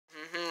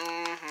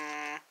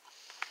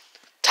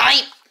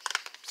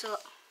So,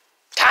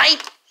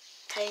 Tape!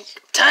 tape.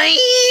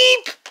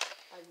 Tape!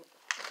 I'm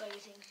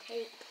using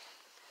tape.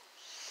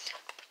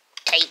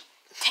 Tape.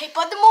 Tape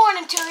of the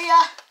morning to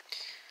ya.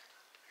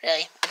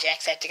 Really? A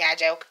Jacksepticeye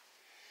joke?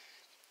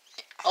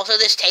 Also,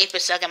 this tape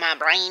is stuck in my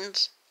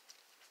brains.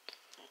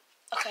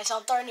 Okay, so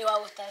I'm throwing you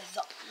out with the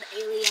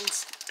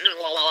aliens.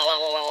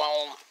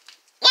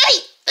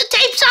 Wait! The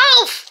tape's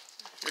off!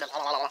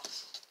 Or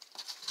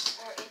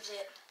is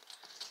it?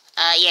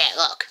 Yeah,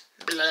 look.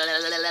 What is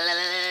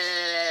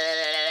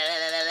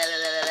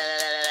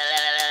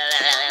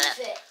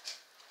it?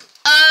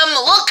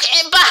 Look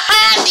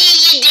behind you,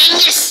 you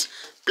dingus!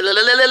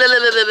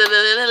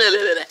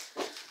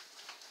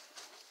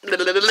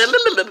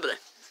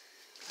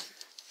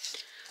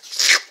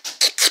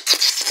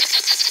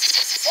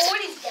 Oh,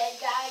 Woody's dead,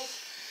 guys.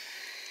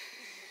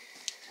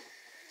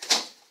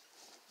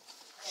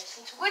 Okay,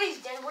 since Woody's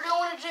dead, what do you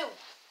want to do?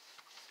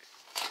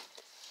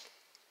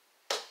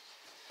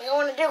 What do you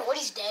want to do?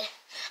 Woody's dead.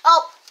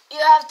 Oh, you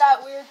have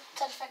that weird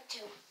side effect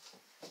too.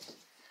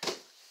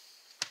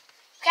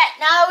 Okay,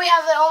 now that we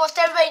have almost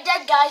everybody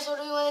dead, guys, what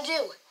do we want to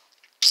do?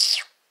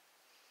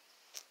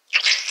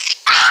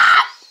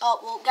 Ah! Oh,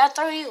 well, gotta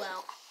throw you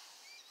out.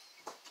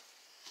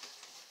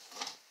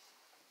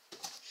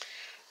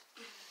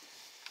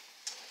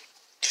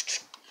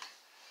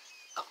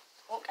 Oh,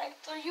 okay,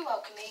 throw you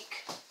out,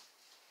 Kamik.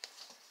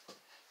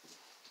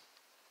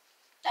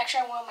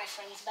 Actually, I want my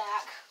friends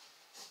back.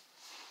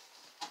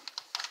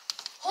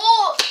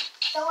 Oh,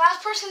 the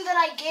last person that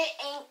I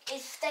get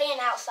is staying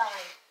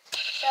outside.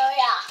 So,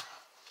 yeah.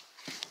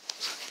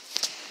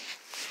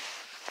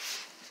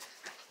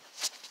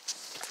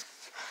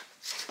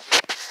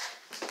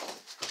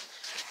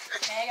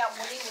 Okay, I got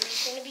Woody.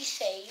 Woody's going to be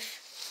safe.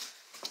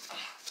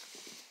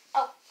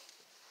 Oh.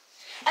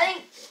 I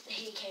think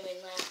he came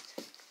in last.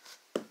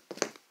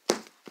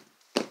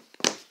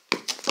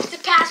 What's the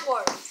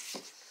password?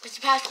 What's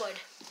the password?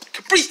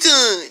 Capri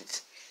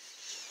Suns!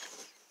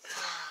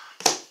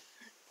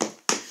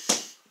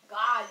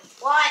 God,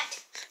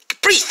 what?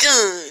 Capri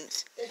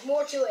Suns! There's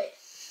more to it.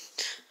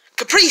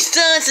 Capri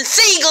Suns and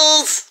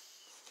Seagulls!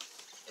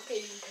 Okay,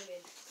 you can come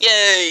in.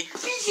 Yay!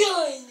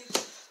 Vision!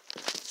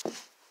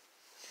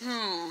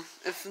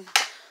 If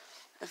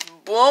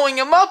blowing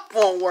him up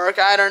won't work,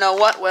 I don't know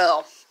what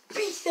will.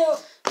 Vision!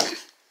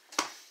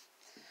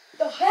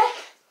 The heck?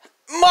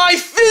 My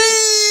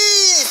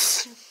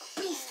face!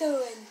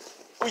 Vision!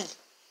 Oi.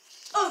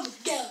 Oh my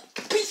god!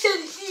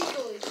 Vision is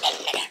Vision!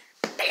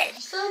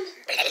 Vision?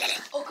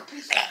 Oh,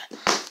 Capri Sun.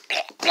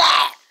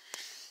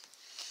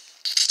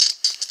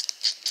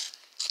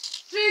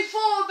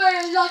 3-4,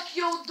 better lock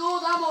your door.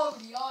 I'm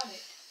already on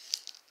it.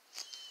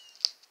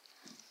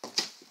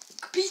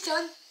 Capri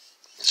Sun,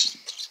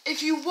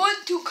 if you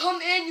want to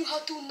come in, you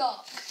have to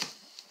knock.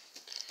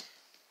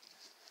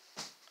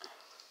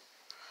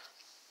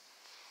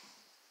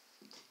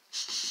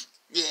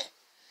 Yeah.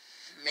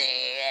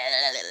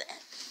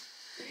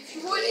 If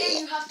you want in,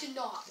 you have to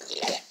knock.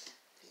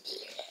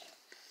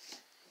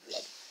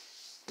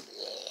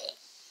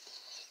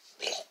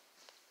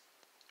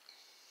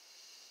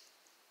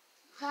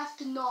 You have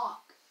to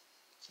knock.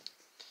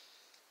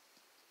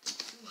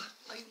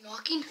 Are you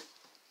knocking?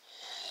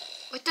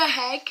 What the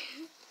heck?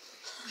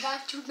 You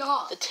have to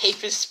knock. The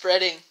tape is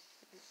spreading.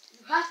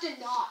 You have to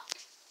knock.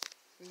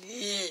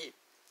 Yeah.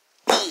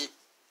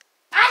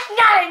 That's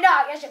not a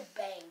knock. That's a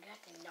bang.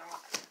 That's a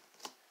knock.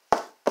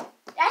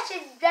 That's a.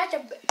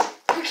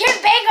 You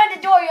can't bang on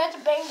the door. You have to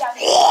bang down.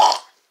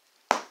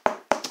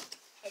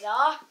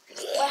 Hello?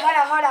 Wait,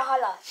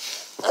 hold on.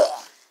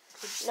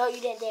 No,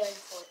 you didn't do it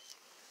before.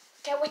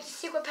 Okay, what's the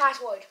secret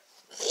password?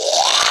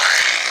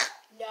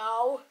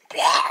 No.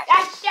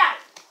 That's done.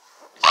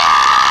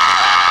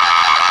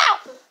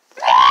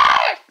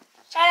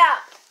 Shut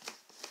up.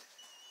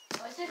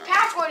 What's the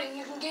password and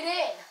you can get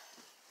in?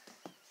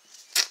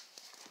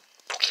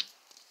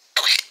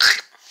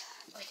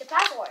 What's the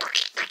password?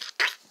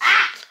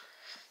 Ah!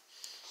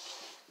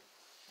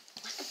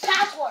 What's the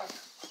password?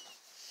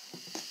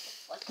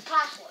 What's the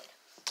password?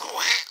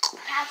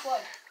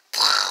 Password.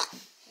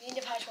 You need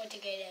the password to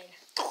get in.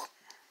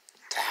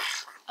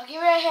 I'll give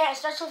you a hint. It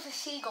starts with a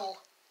seagull.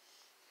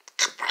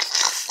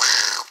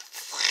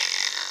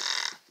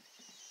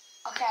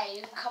 Okay,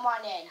 you can come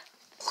on in.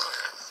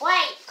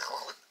 Wait.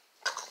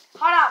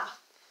 Hold up.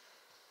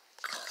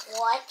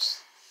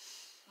 What's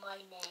my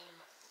name?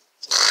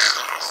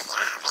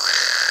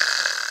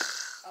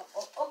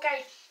 Oh,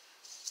 okay.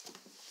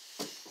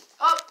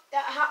 Oh,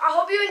 I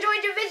hope you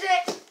enjoyed your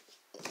visit.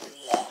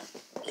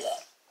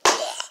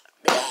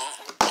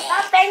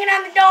 Stop banging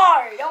on the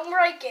door. Don't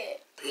break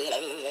it.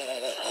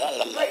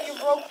 But you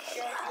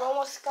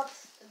almost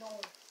scuffed the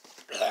door.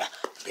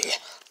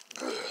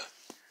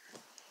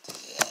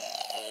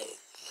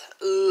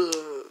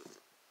 Ooh.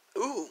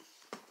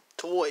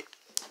 Toy.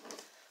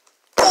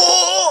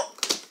 Oh!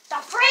 The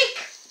freak!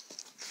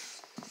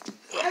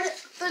 I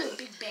heard a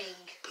big bang.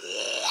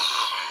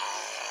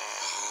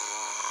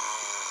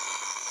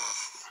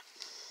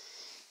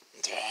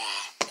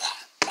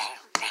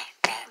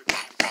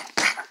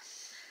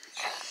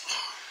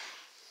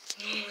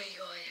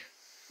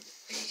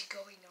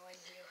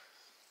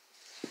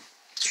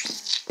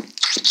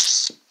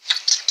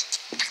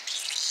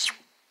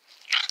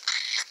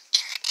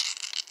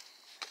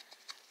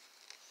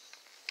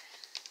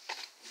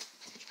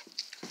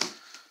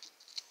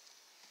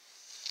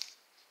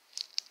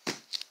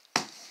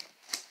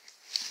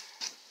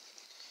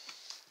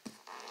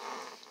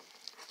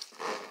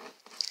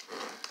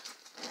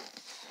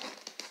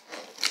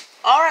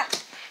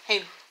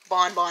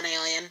 Bon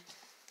Alien.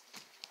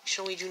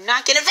 So we do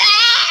not get a...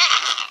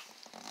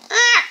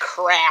 Ah,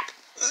 crap.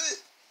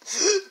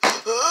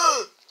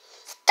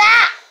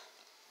 Stop!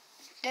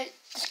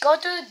 Just go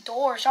through the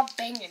door. Stop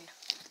banging.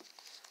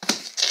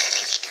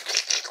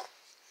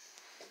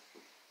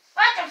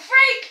 What the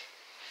freak?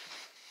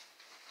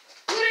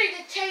 Literally,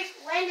 the tape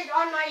landed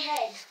on my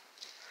head.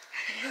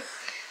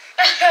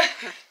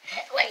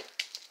 Wait.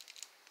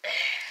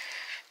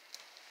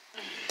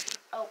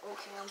 Oh,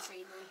 okay, I'm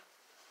free then.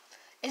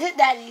 Is it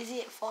that easy?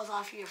 It falls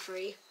off, you're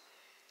free.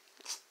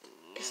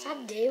 It's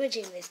not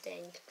damaging this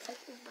thing. It's like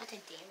you're about to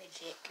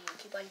damage it. Can you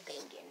keep on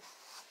banging?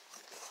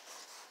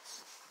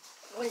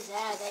 What is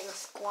that? Is that your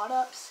squat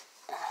ups?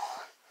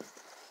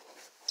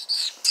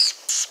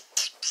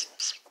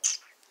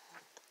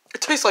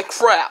 It tastes like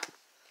crap.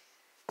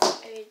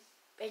 It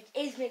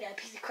is made out of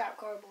a piece of crap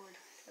cardboard.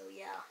 So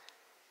yeah.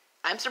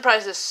 I'm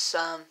surprised this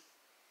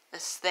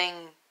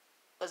thing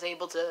was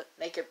able to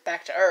make it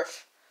back to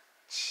Earth.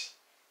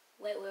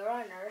 Wait, we're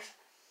on Earth?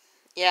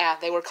 Yeah,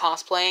 they were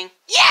cosplaying.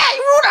 Yeah,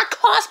 you ruined our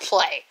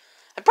cosplay!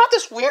 I brought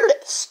this weird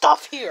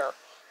stuff here.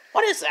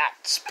 What is that?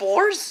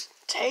 Spores?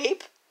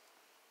 Tape?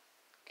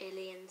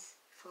 Aliens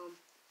from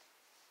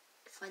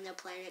the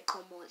planet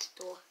Como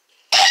Store.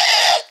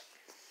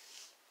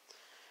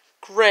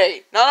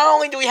 Great. Not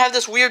only do we have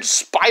this weird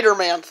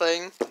Spider-Man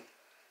thing,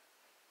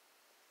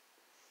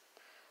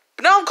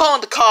 but now I'm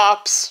calling the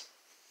cops.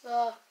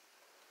 Ooh.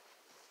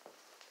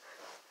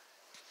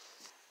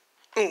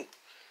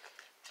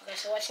 Okay,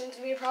 so what seems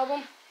to be a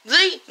problem?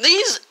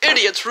 These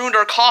idiots ruined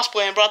our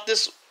cosplay and brought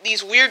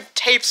these weird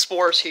tape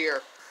spores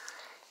here.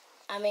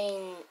 I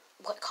mean,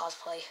 what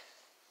cosplay?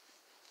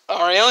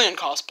 Our alien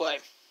cosplay.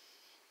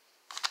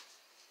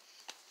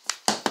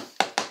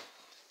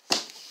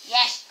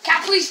 Yes,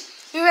 cat, please.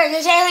 You're right.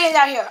 There's aliens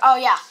out here. Oh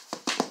yeah.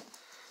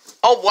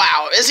 Oh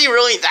wow, is he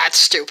really that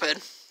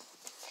stupid?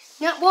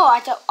 No, well, I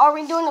thought, are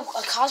we doing a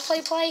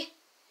cosplay play?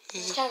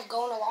 Just kind of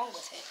going along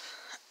with it.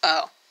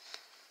 Oh.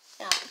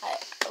 No,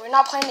 we're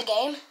not playing the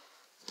game.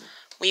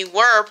 We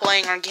were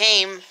playing our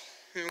game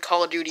in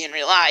Call of Duty in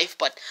real life,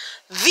 but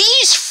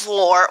these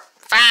five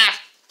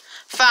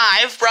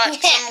brought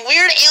some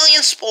weird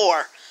alien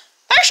spore.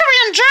 They should be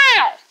in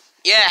jail.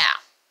 Yeah.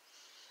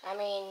 I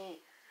mean,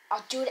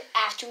 I'll do it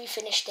after we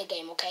finish the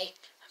game, okay?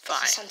 Fine.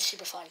 This sounds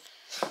super fun.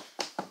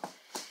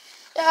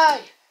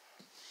 Die!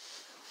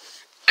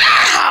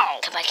 Ow!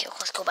 Come back here.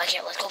 Let's go back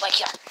here. Let's go back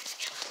here.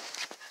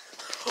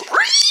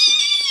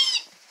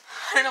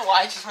 I don't know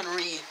why I just want to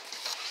read.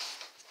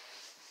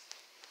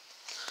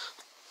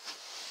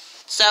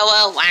 So,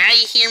 why are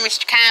you here,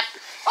 Mr. Cap?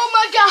 Oh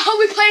my god, how are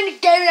we playing the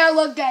game and I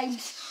love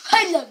games.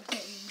 I love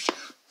games.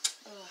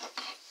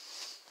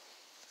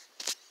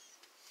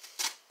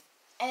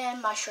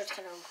 And my shirt's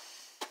kind of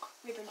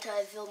ripping until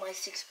I fill my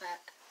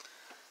six-pack.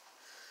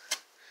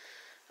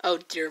 Oh,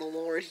 dear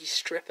Lord, he's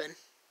stripping.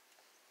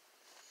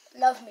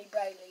 Love me,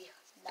 Bradley.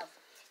 Love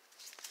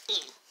me.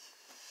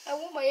 I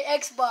want my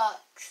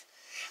Xbox.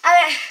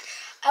 I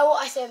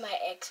said my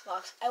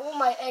Xbox. I want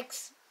my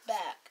X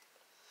back.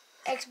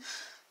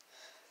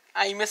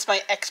 I missed my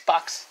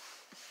Xbox.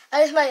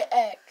 I missed my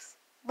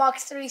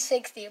Xbox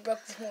 360. It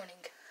broke this morning.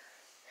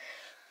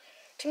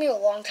 Took me a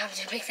long time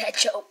to make that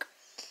joke.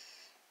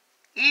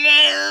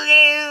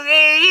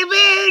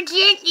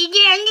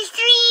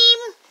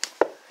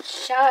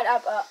 Shut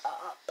up,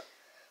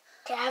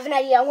 Okay, I have an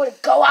idea. I'm gonna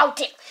go out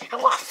there. I'm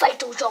gonna fight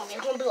those zombies.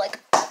 I'm gonna be like,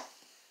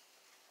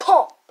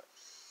 pump.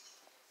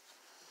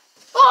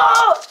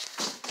 Oh!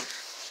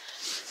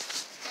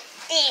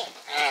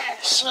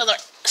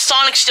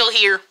 Sonic's still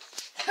here.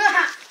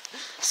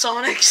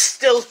 Sonic's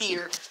still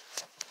here.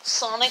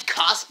 Sonic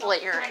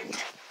cosplayer.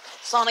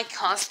 Sonic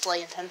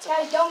cosplay intensive.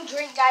 Guys, don't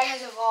drink. Guy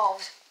has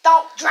evolved.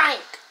 Don't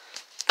drink.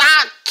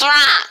 Don't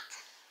drink.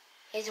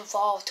 He's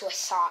evolved to a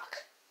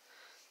sock.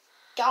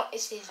 Don't.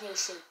 It's his new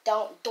suit.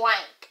 Don't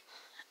drink.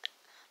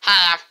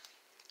 Can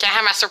I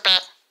have my suit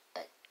back?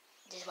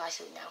 This is my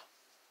suit now.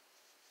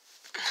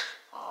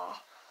 Aww.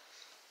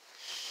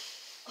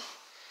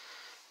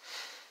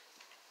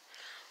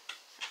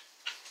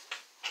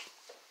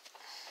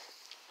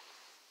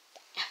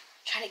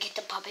 Trying to get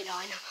the puppet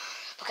on.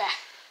 Okay.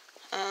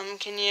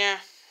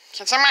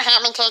 Can someone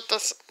help me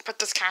put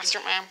this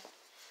costume on?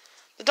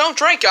 The don't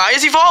drink guy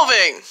is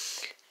evolving!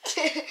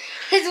 This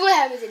is what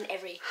happens in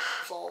every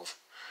evolve.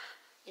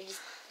 It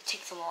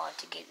takes a while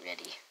to get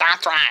ready.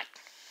 That's right.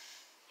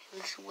 It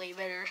looks way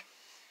better,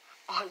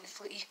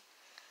 honestly.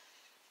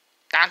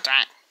 That's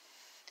right.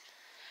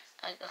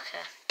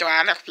 Okay. Do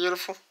I look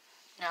beautiful?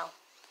 No.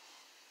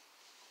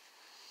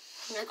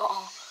 I'm like,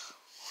 oh.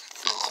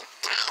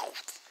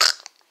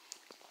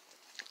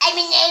 I'm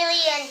an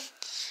alien.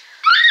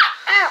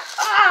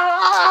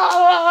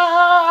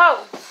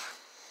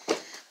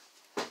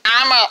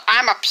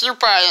 I'm a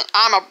pupa.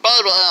 I'm a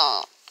baby.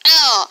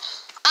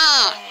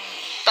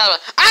 Baby.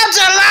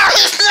 Angela,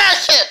 he's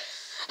naked.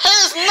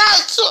 He's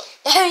naked.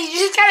 You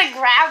just kind of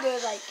grabbed her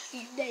like,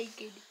 he's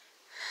naked.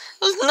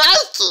 He's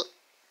naked.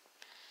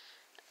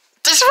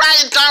 This is why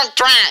you don't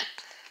drink.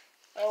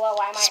 Wait,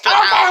 why am I? Spit Oh,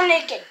 out. I'm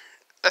naked.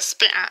 There's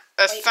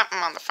something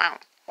on the phone.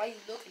 Why are you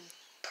looking,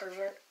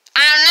 pervert?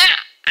 I'm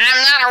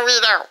not a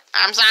weirdo.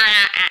 I'm sorry.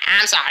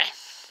 I'm sorry.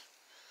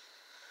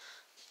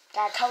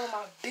 Gotta cover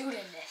my boot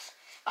in this.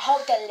 I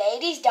hope the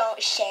ladies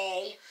don't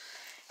say.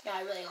 No,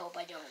 I really hope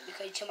I don't,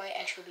 because to my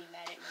ex will be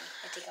mad at me.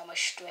 I think I'm a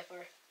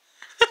stripper.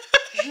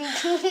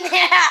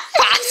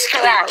 That's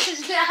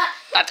gross.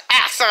 That's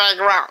absolutely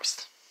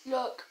gross.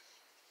 Look.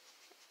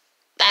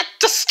 That's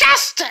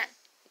disgusting.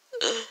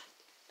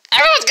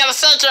 Everyone's gonna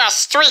think you're a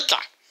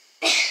streaker.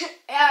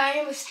 Yeah, I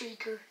am a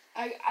streaker.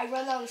 I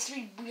run down the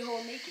street booty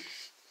hole naked.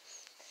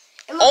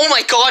 And look, Oh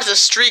my god, it's a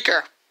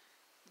streaker.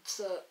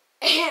 So,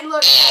 and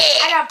look,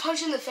 I got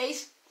punched in the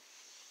face.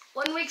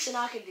 1 week, so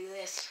now I can do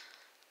this.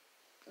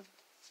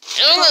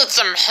 You need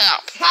some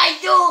help. I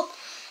do.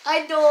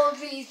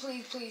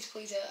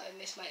 Please. I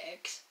miss my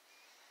ex.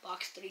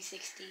 Box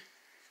 360.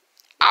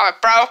 Oh,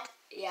 it broke?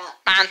 Yeah.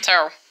 Mine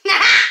too.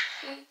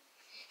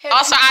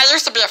 Also, I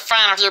used to be a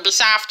fan of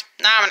Ubisoft.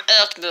 Now I'm an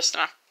air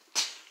conditioner.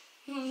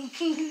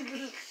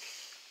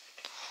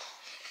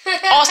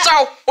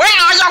 Also,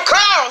 where are your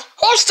clothes?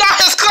 Who stole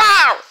his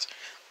clothes?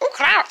 Who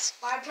clothes?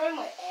 I'm probably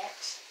my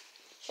ex.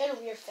 She had a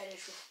weird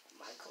fetish with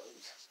my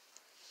clothes.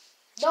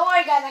 Don't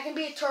worry, guys. I can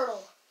be a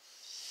turtle.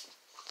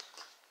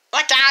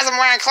 Look, guys, I'm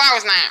wearing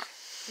clothes now.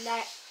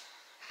 Nah.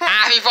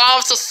 I've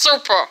evolved to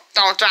super.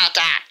 Don't drink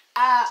that.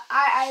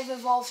 I've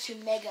evolved to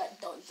mega.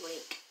 Don't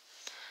drink,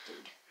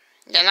 dude.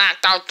 You're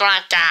not. Don't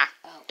drink that.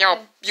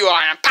 Oh, You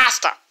are an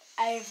imposter.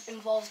 I've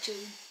evolved to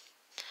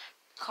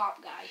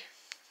cop guy.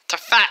 To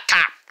fat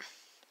cop.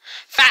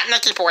 Fat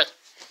Nicky boy.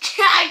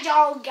 I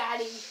don't got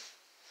him.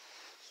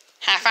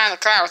 I found the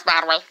clothes,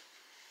 by the way.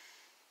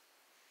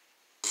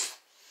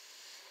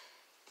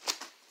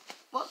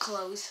 What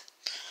clothes?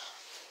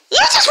 You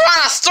just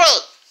want a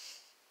street.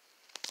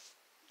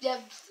 Yeah,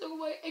 so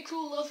my ex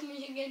will love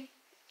me again.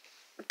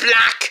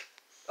 Black.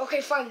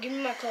 Okay, fine. Give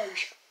me my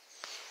clothes.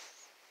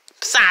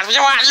 Besides, we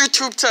don't want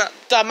YouTube to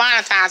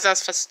demonetize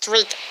us for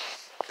street.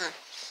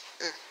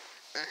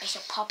 It's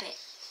a puppet.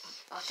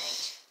 Oh,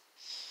 thanks.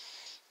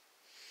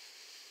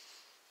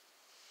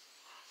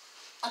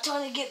 I'm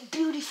trying to get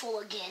beautiful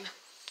again.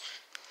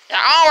 You're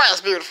always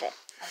beautiful.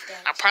 Oh,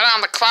 thanks. Now put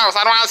on the clothes.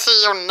 I don't want to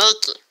see you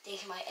naked.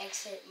 Thanks. My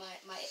ex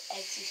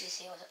used to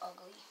say I was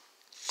ugly.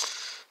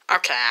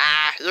 Okay,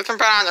 you can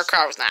put on your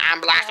clothes now.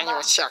 I'm blocking you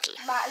with Chucky.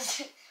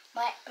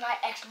 My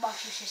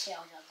Xbox used to say I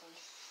was ugly.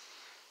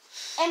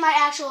 And my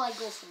actual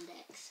girlfriend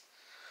ex.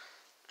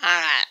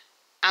 Alright.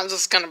 I'm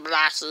just gonna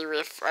block you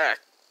with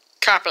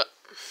Carpet.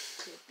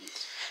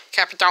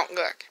 Carpet, don't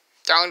look.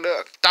 Don't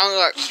look. Don't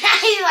look.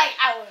 He's like,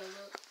 I wanna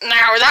look. No,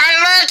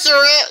 don't look, you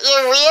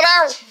weirdo.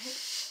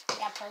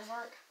 Yeah,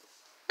 pervert.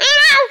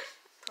 Weirdo.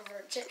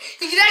 Pervert.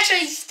 You can actually,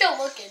 he's still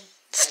looking.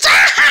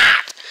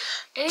 Stop!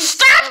 And he's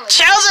Stop!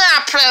 Children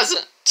are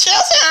pleasant.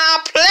 Children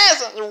are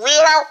pleasant, you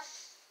weirdo.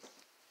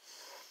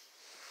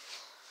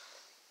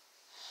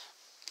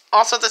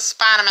 Also, the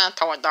Spider-Man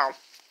toy, though.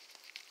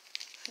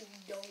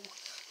 No. No.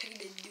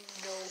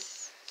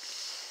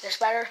 That's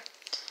better?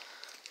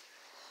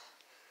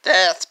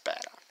 That's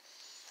better.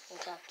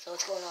 Okay, so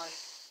what's going on?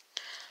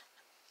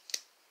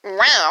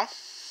 Well,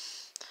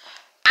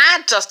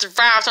 I just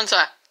evolved into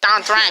a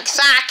don't drink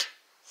sack.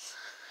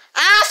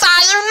 I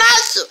saw you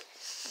naked.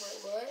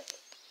 Wait, what?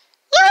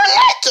 You were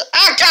naked.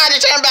 Oh, God, you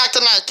turned back to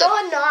naked. No,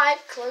 I'm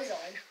not. Clothes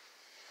on.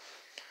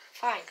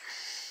 Fine.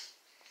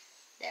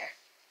 There.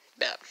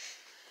 Better.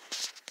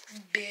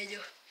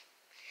 Better.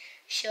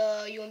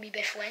 So, you want to be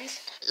best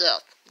friends? Yeah.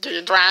 Do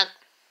you drink?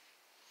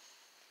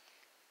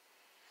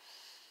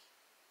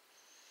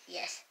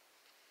 Yes.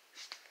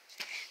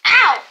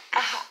 Ow!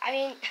 I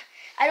mean,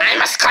 I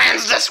must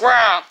cleanse this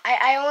world.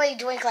 I only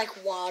drink like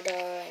water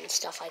and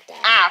stuff like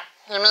that.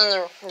 Oh, you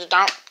mean you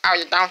don't? Oh,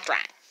 you don't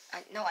drink.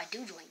 No, I do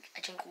drink.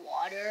 I drink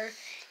water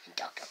and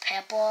Dr.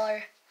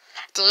 Pepper.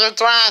 Do you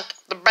drink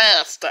the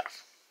bad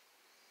stuff?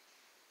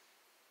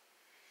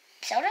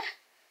 Soda?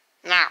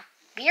 No.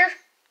 Beer?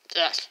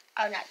 Yes.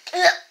 Oh, not.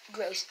 Ugh,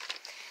 gross.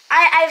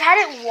 I've had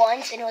it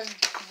once and it was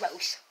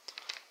gross.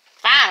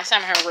 Fine,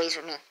 someone who agrees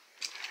with me.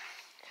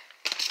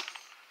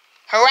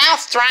 Who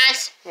else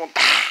drinks? Well,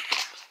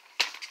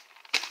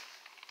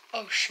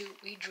 Oh shoot,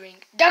 we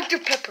drink Dr.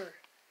 Pepper.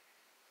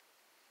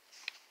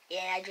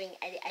 Yeah, I drink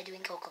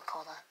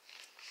Coca-Cola.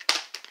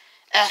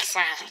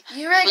 excellent.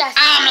 You really gotta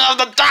say, I'm of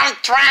the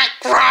don't drink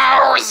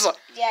grows.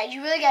 yeah,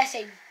 you really gotta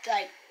say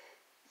like,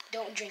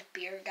 don't drink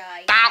beer,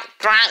 guy. Don't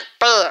drink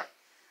beer.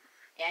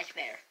 Yeah, it's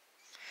better.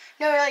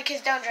 No, really,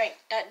 cause don't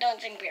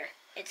drink beer.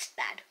 It's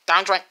bad.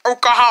 Don't drink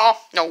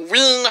alcohol. No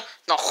wine.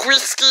 No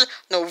whiskey.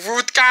 No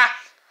vodka.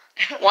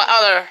 What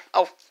other?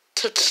 Oh,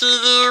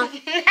 tequila.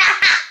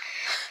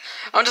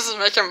 I'm just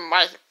making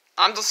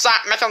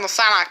the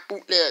sound like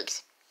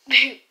bootlegs.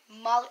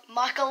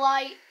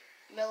 Macalite.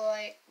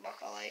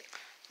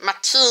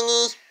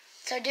 Martini.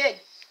 So, dude,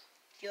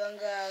 you wanna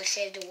go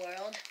save the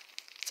world?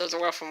 Save the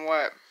world from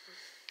what?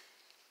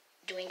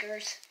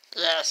 Drinkers.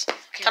 Yes.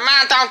 Okay. Come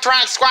on, don't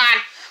drink,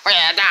 squad. Oh,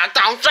 yeah,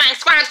 don't drink,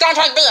 squad. Don't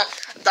drink beer.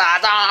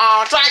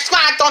 Don't drink,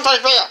 squad. Don't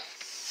drink beer.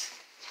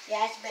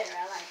 Yeah, it's better.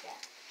 I like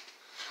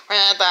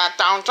that.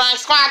 Don't drink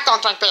squad,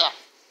 don't drink beer.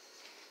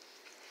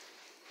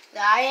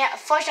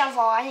 First of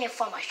all, I need to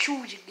find my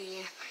shoes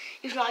again.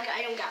 Even though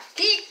I don't got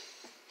feet,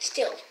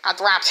 still. I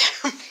dropped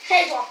him.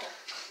 Hey, dropped him.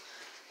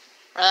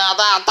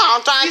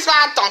 Don't drink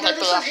squad, don't No, drink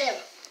this beer. was him.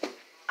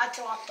 I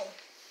dropped him.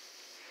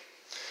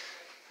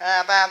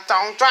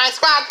 Don't drink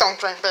squad, don't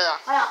drink beer.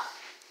 Hold up.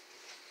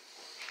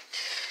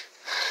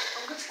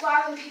 I'm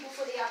subscribing people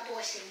for the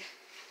outdoor scene.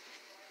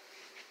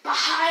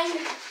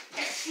 Behind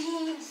the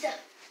scenes.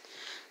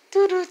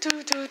 Don't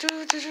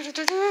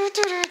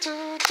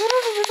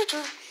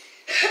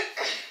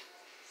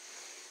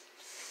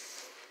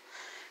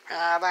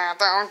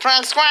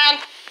drink squad.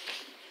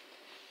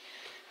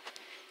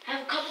 I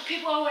have a couple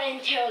people I want to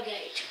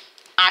interrogate.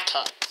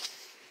 Okay.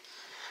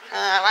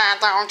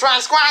 Don't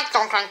drink squad,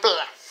 don't drink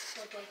beer.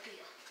 Don't drink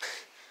beer.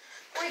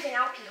 Or even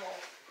alcohol.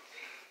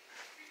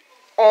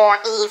 Or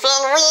even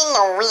weed,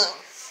 no weed.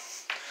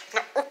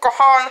 No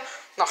alcohol,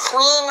 no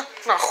weed,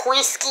 no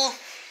whiskey.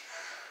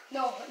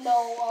 No,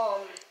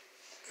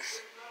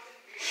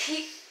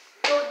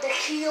 the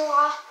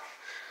tequila.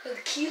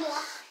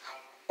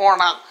 Or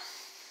not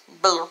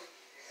beer.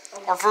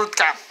 Or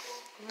vodka.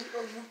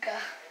 Vodka.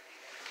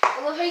 I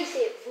love how you say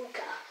it,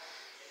 vodka.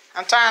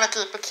 I'm trying to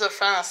keep it kid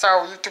friendly so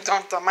YouTube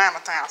don't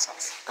demonetize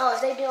us. Oh,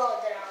 if they do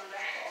it, then I'm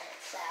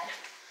sad.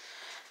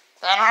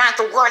 They don't like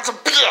the words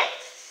of beer.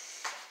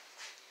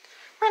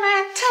 When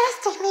I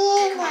tasted me.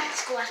 Come on,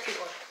 let's go ask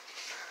people. A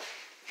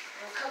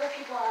couple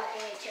people out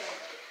there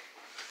interrogate.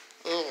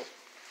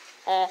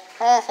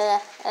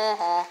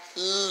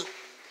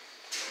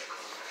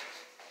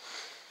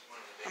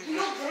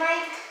 You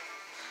drank.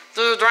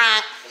 Do you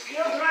drink?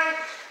 You drank.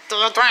 Do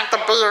you drink the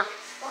beer?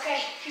 Okay,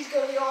 he's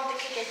good. We don't have to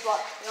kick his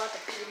butt. We don't have to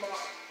beat him up.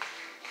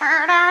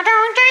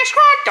 Don't drink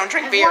squad, don't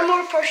drink I beer. have one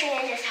more person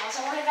in this house.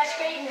 I want to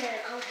investigate and then a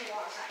couple people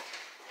outside.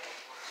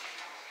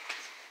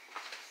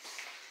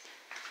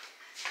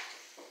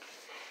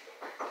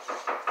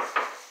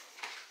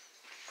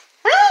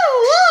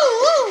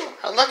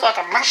 It looks like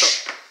a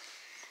muppet.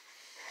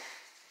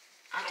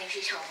 I don't think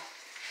she's home.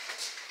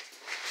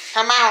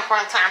 Come on,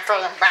 one time for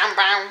them. Bam,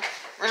 bam.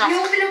 Can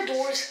you open up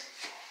doors?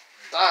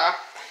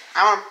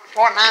 I'm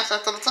important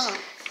asset to the team.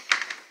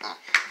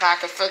 If I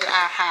could figure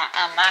out how to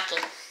unlock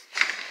it.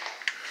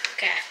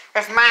 Okay.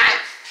 With my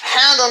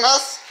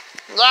handiness,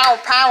 your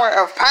power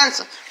of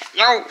punching,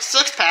 your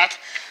six-pack,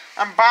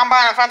 and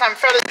bombarding funtime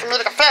Freddy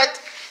comedic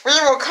effect, we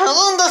will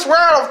clean this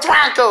world of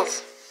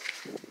drankers.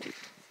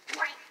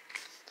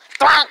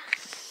 Dwank.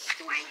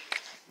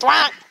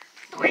 Dwank.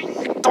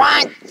 Dwank.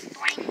 Dwank.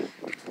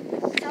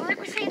 Sound like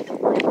we're saying the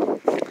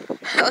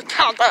It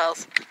kind of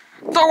does.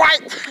 It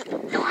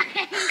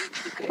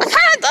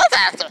kind of does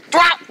after.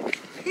 Dwank.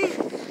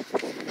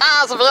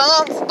 Now,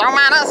 civilians, don't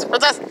mind us. We're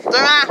just doing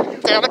our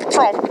daily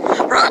patrol.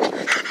 Run.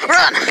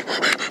 Run.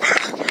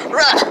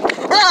 Run.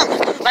 Run.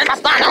 They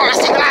must not know our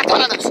secret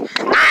identities.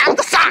 I am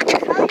the sock.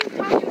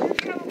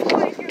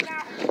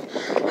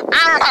 I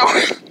don't know.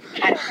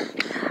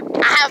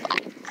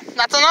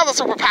 That's another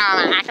superpower,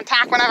 man. I can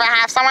talk whenever I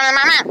have someone in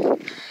my mouth.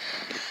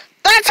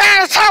 That's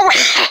how it's so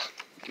weird.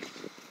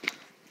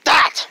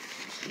 That.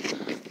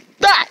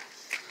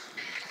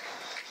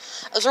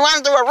 If you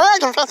want to do a real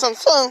convincing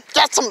thing,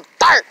 get some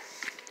dirt.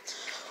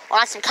 Or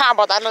like some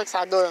cardboard that looks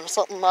like dirt or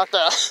something like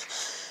that.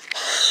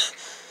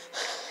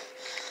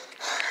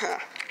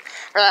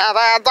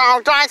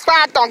 Don't drink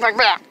squad, don't drink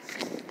beer.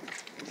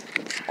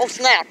 Oh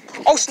snap.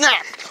 Oh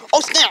snap. Oh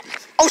snap.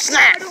 Oh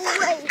snap.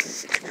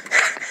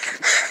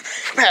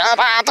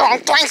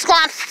 Don't drink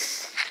squad.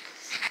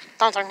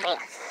 Don't drink beer.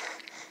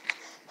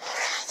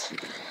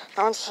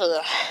 Don't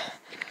hear.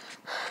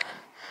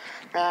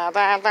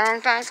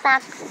 Don't drink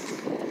squad.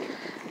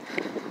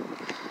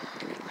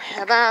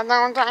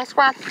 Don't drink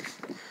squad.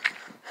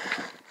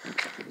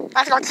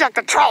 Let's go check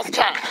the trash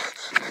can.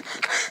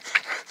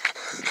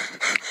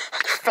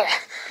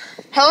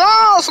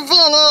 Hello,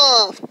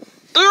 civilians.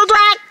 Do you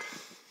drink?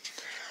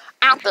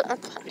 Out there.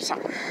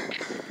 Sorry.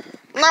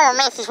 No one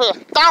messes with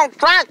you. Don't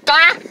drink,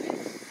 guy.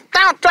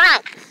 Don't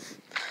drink.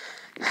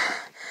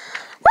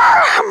 Woo,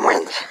 I'm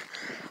winded.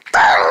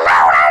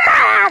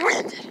 I'm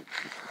winded.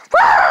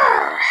 Woo.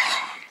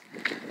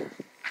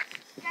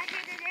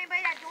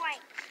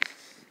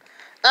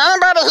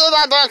 Anybody hear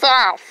that dance at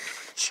all?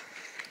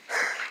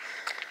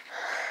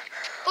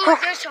 Oh,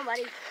 there's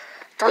somebody.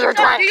 Do you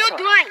drink? Do you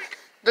drink?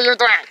 Do you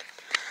drink?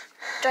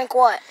 Drink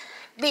what?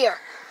 Beer.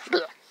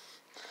 Beer.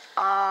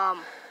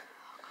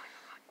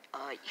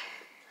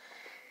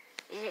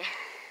 Yeah.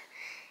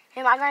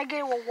 Am I gonna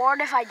get a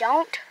reward if I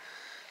don't?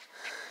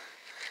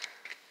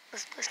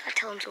 Let's not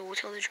tell him so we'll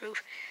tell the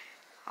truth.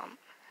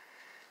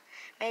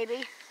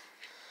 Maybe.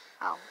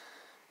 Oh.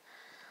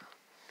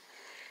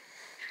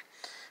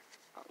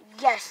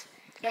 Yes.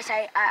 Yes,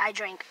 I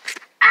drink.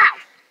 Ow!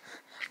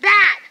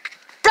 Bad!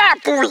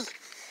 Bad boy!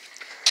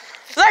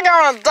 They're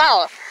gonna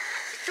die.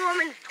 Throw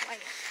him in the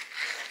toilet.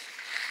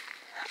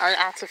 Are you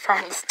actually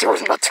throwing this dude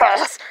in the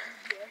trash?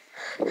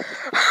 Yes.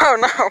 Oh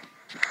no.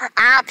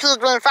 R.I.P.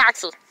 Green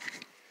Foxy.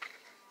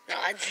 No.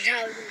 God,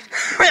 no.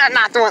 We are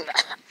not doing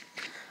that.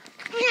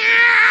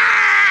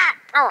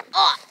 Oh,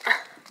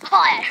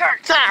 that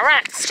hurts. Yeah,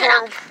 right,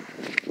 scrub.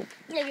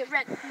 Yeah, get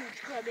wrecked, you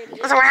scrub idiot.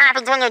 That's what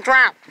happens when you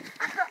drown.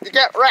 You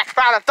get wrecked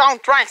by the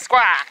Don't Drink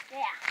Squad.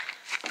 Yeah,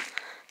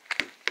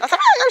 That's a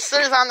new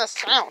series on this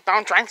channel,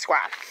 Don't Drink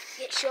Squad.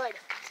 it should.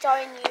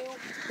 Starring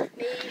you,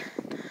 me,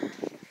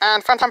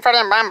 And Funtime Freddy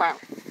and Bam Bam.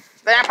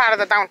 They are part of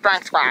the Don't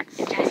Drink Squad.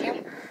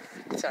 Potassium.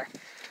 Sorry.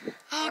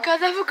 Oh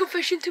God, I have a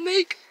confession to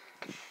make.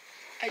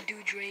 I do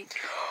drink.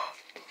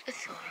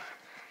 Sorry.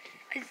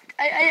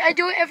 I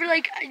do it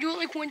I do it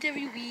like once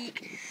every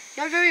week.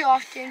 Not very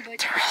often,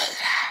 but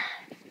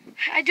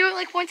I do it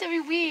like once every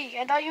week.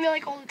 I thought you meant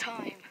like all the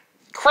time.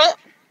 Quit,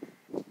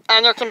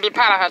 and you can be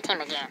part of our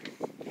team again.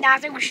 Nah, I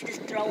think we should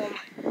just throw him.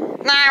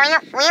 Nah, I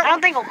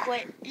don't think I'll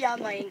quit. Yeah,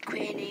 I ain't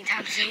quitting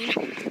anytime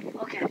soon.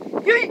 Okay.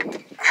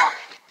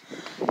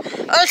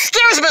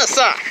 Excuse me,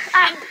 sir.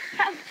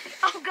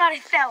 Oh God,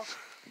 it fell.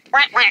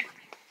 Wait.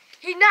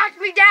 He knocked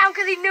me down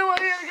because he knew what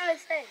we were gonna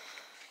say.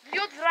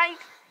 You drank?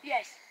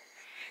 Yes.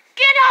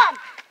 Get him!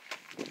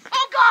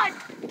 Oh God!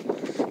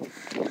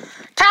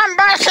 Come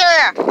back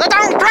here! The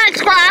Don't Drink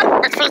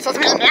Squad, which features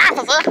me and the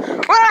officer,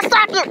 will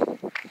stop you!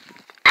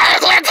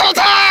 Asian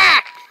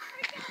teacher!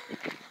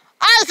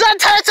 Asian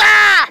teacher!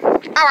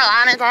 Oh well,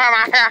 I need to have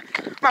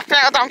my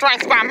fellow Don't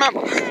Drink Squad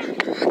member.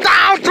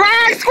 Don't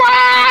Drink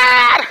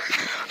Squad!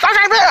 Don't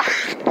drink beer!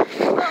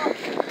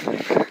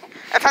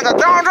 It's in the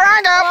Don't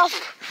Drink Up!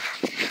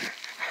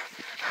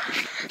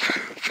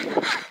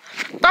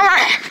 Don't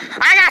worry,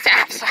 I got the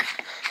officer.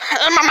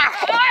 In my mouth.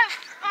 Oh,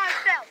 I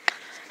fell.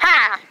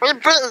 Ha! We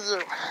beat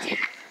you.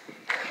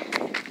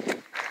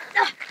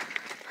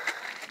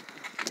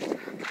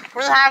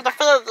 We have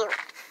defeated you.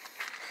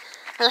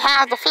 We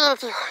have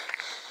defeated you.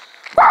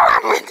 Whoa,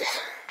 I'm winded.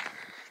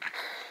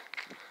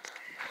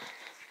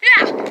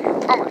 Yeah.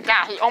 Oh my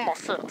God, he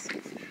almost hit us.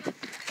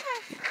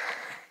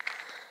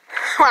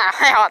 Wow,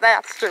 hell,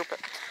 that's stupid.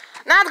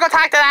 Now let's go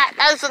talk to that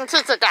Asian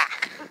teacher guy.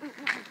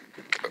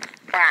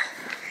 Wow.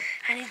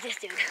 I need this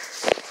dude.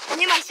 I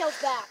need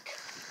myself back.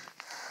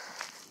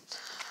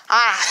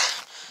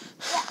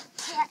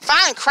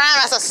 Fighting crime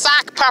as a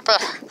sock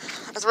puppet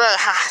is really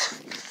hard.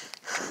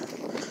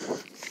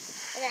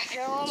 I got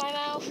hair on my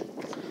mouth.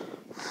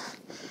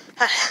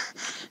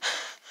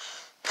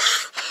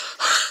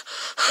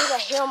 I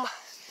got hair on my...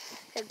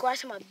 got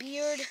grass on my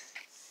beard.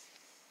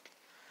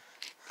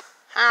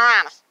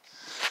 Alright.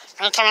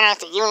 I'm coming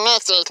after you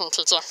next, Asian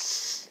teacher.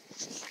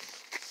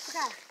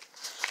 Okay.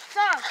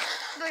 So,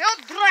 do you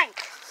drink?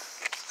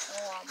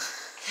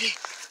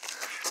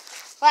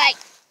 Like,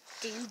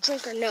 do you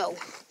drink or no?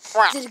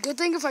 What? Is it a good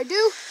thing if I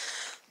do?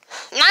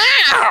 No!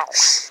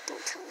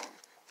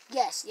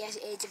 Yes,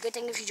 it's a good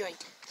thing if you drink.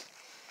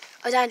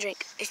 Oh, don't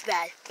drink. It's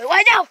bad. But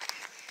why no?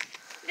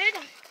 He's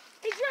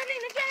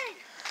running again.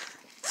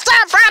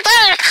 Stop right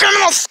there,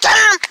 criminal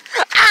scum!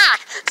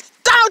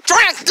 Don't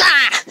Drink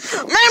guy!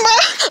 Member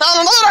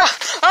and leader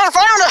and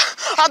founder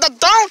of the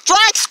Don't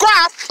Drink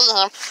Squad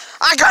team.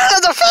 I'm gonna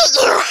defeat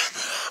you!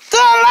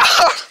 Dear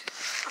Lord!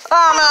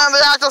 Oh man, the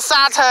actor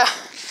side to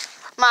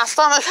my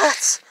stomach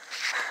hurts.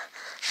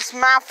 This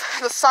mouth,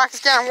 the sock is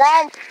getting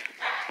warm.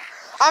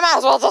 I might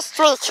as well just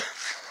streak.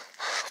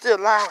 Dear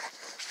Lord.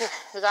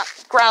 You got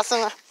grass in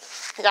there.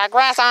 You got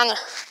grass on you.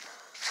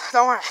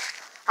 Don't worry.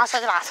 I'll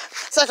shake it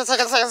off. Shake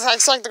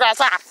the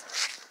grass off.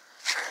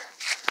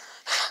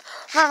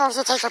 Now I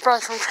should take a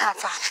break from crap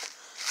fun.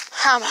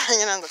 I'm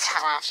hanging in the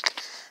towel after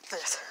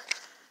this.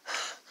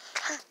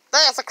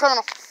 There's a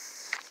criminal.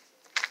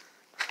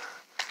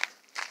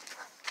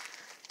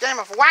 Game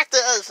of Whack the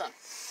Asian.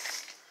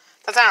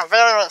 That sounds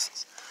very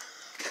racist.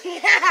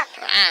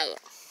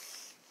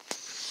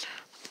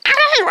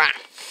 Anyway.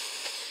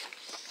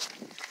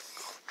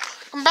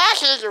 Come back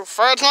here, you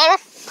fudge nigga.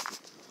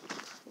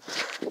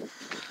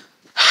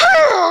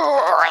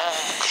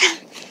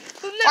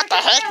 What the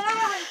heck?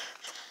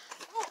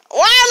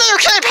 Why do you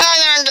keep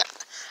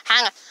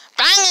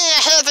banging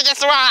your heads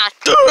against the wall?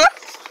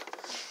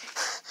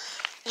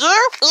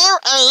 You,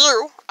 and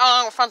you,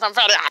 along with Funtime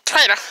Freddy, are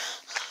traitor.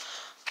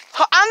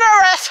 Under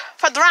arrest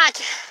for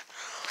drinking.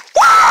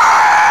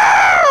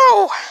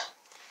 Whoa!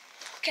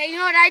 Okay, you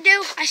know what I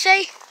do? I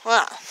say,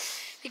 What?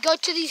 we go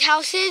to these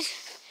houses.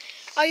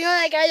 Oh, you know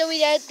that guy that we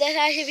did that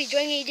house if he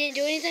drank and he didn't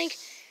do anything?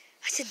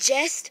 I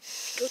suggest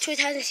go to his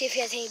house and see if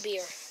he has any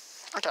beer.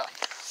 Okay.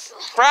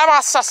 Grab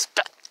our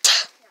suspect.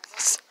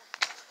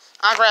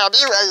 I'll grab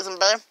you, Asian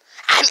babe.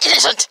 I'm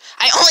innocent.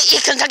 I only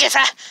eat Kentucky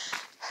Fried.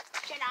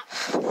 Shut up.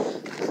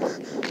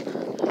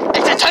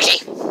 It's Kentucky.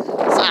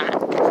 Sorry.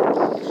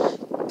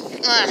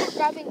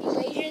 Grabbing you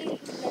Asian,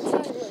 that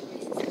sounds really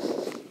racist.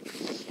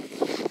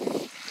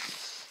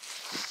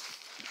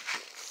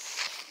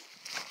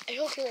 I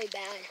feel really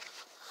bad.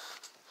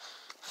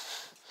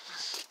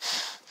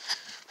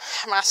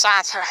 My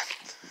sides hurt.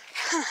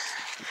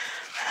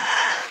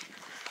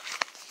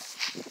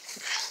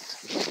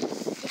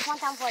 Just one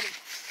time 40.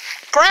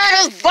 Grab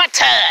his butt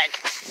tag.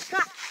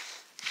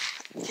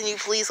 Can you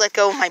please let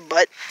go of my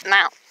butt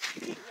now?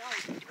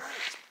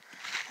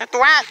 That's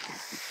what?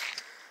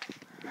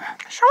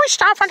 Shall we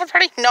stop on the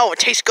pretty? No, it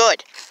tastes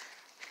good.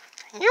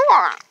 You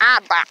are an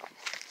eyeball.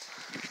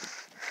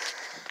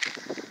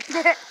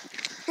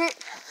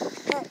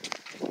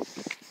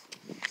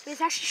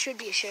 This actually should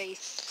be a series.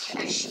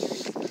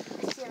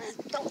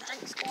 Don't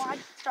Drink Squad,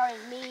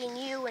 starring me and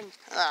you and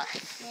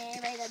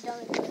everybody that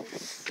don't do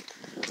it.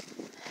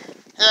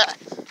 Yeah.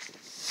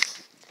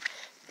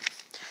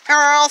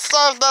 Girls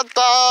of the day.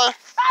 Oh,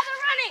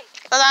 they're running!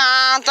 The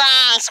Don't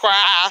Drink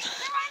Squad.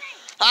 They're running!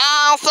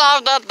 Girls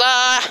of the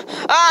day.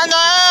 And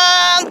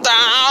then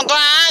Don't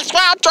Drink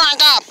Squad.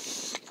 Drink up.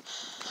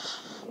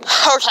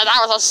 Okay,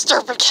 that was a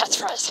stupid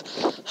catchphrase.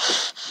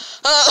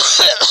 I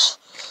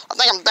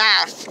think I'm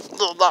dying. A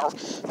little low.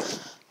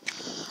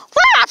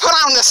 Why did I put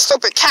on this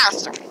stupid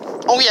costume?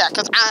 Oh yeah,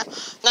 because I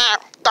now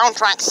don't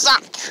drink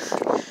suck.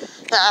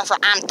 Yeah, so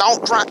I'm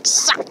don't drink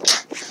suck.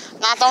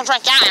 Now don't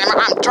drink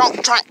anymore, I'm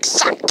don't drink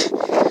suck.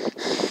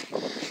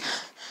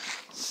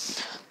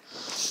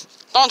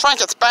 Don't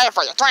drink, it's bad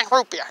for you. Drink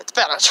root beer, it's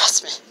better,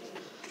 trust me.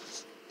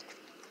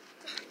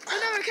 You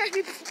never catch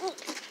me before.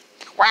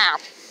 Wow.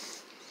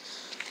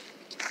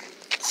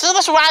 See,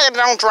 this is why you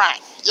don't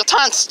drink. You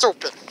turn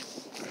stupid.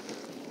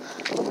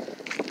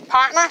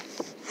 Partner?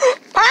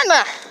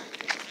 Partner!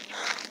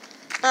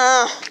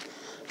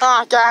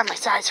 Oh God, my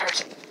sides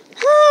hurt.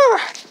 Whew.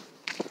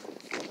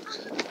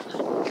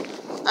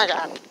 I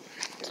got it.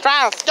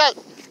 Trying to escape.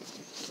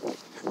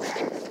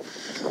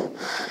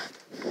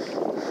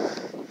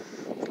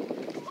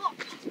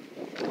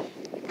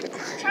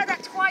 Try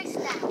that twice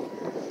now.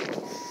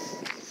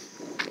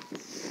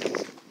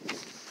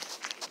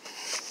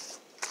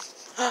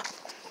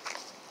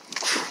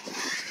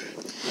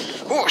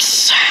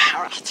 Whoosh.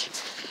 Alright.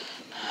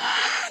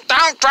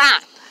 Don't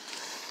drink.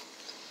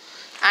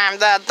 I'm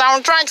the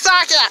don't drink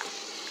sucker.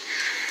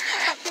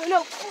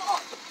 No.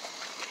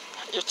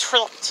 You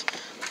tripped.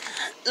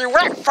 You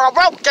went for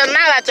broke and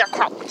now that you're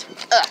croaked.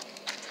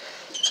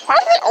 Why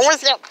do they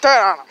always get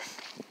dirt on them?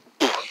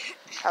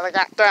 How they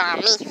got dirt on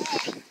me? It's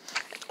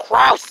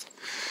gross.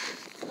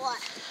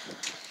 What?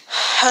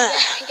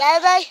 You got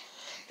it, babe?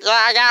 Yeah,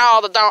 I got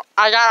all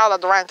the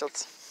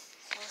drinkers.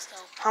 Let's go.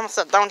 I almost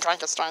said don't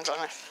drink a stranger.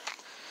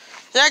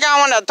 You're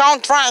going to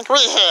don't drink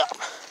rehab.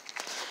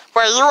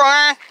 Where you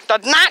learn to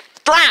not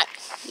drink.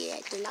 Yeah,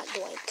 do not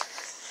drink.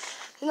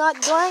 Do not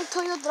drink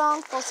till you're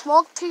drunk. Don't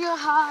smoke till you're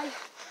high.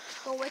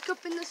 Don't wake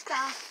up in the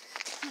sky.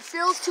 You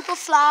feel super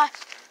fly.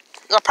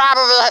 You're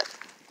probably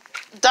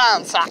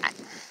done inside.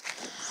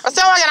 We're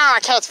still working on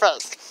our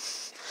catchphrase.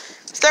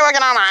 Still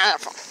working on our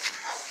anthem.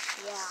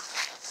 Yeah.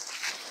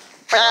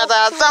 Where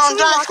the don't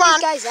drink lock squad.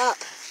 these guys up?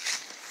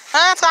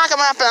 Let's lock them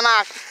up and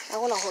knock. I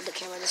want to hold the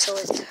camera just so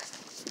it's...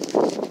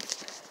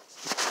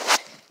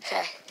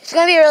 Okay. It's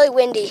going to be a really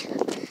windy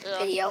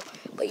video,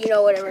 but you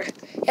know, whatever.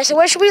 Yeah, so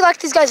where should we lock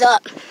these guys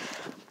up?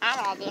 I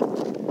don't know.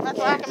 Let's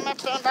lock them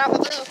up and about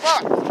the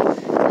floor.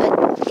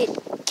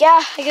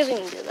 Yeah, I guess we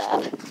can do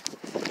that.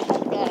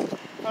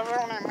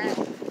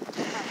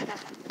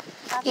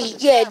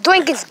 Yeah,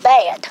 drinking's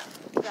bad.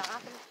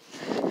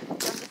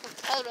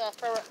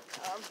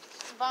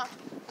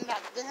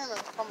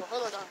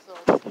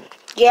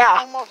 Yeah.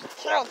 Almost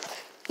killed me.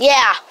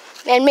 Yeah,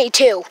 and me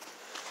too.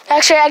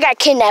 Actually, I got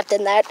kidnapped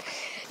in that.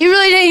 You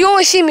really didn't. You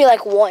only see me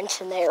like once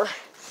in there.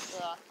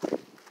 Yeah.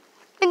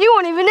 And you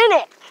weren't even in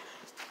it.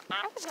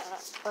 I was in it.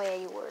 Oh yeah,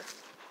 you were.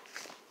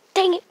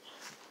 Dang it.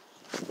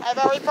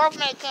 Although we both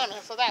made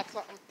cameos, so that's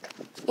something.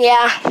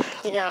 Yeah,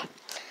 you know.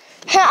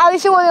 At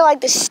least it wasn't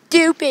like the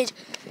stupid.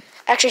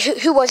 Actually,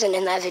 who wasn't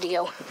in that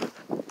video?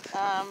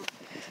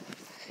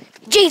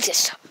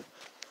 Jesus.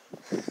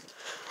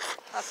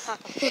 That's not.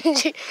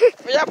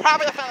 We are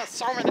probably offending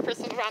so many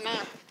persons right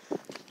now.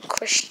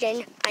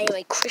 Christian. I am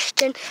a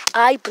Christian.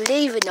 I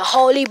believe in the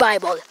Holy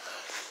Bible.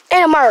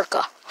 In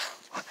America.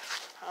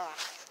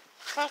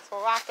 Let's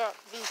lock up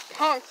these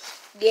punks.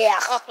 Yeah.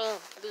 Up in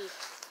the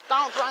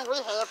don't drink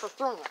rehab for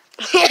junior.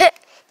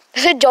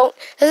 Does it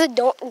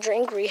don't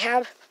drink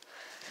rehab?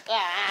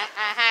 Yeah,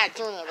 I had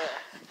junior there.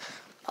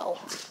 Oh.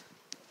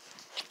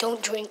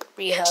 Don't drink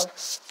rehab.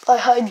 I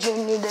had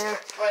Junior there.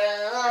 Well,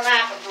 you don't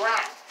have to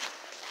drink.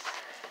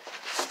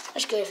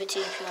 That's good for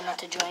teaching people not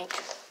to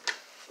drink.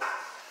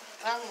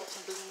 I want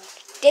some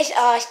business. This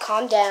eyes,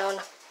 calm down.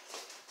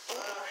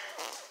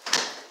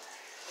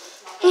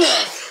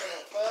 Ugh.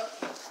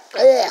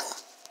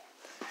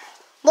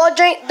 Well,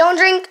 don't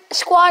drink,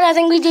 squad. I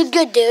think we did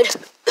good, dude.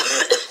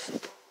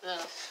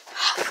 Yeah.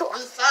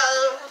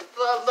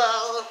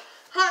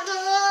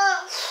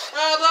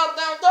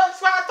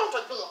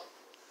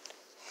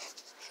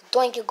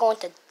 Doink, you're going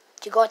to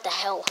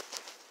hell.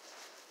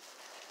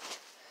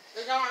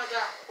 You're going to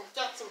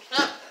get some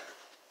help.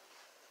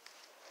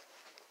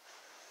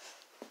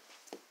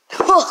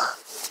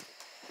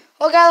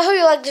 Well, guys, I hope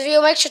you liked the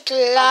video. Make sure to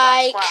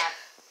like.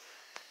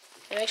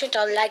 And make sure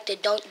to like the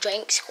Don't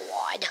Drink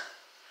Squad.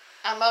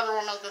 And maybe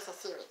we'll make this a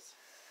series.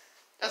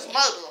 This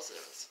might be a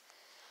series.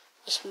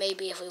 Just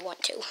maybe if we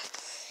want to.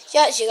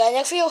 Yeah, see you guys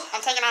next video.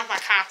 I'm taking off my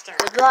costume.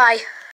 Goodbye.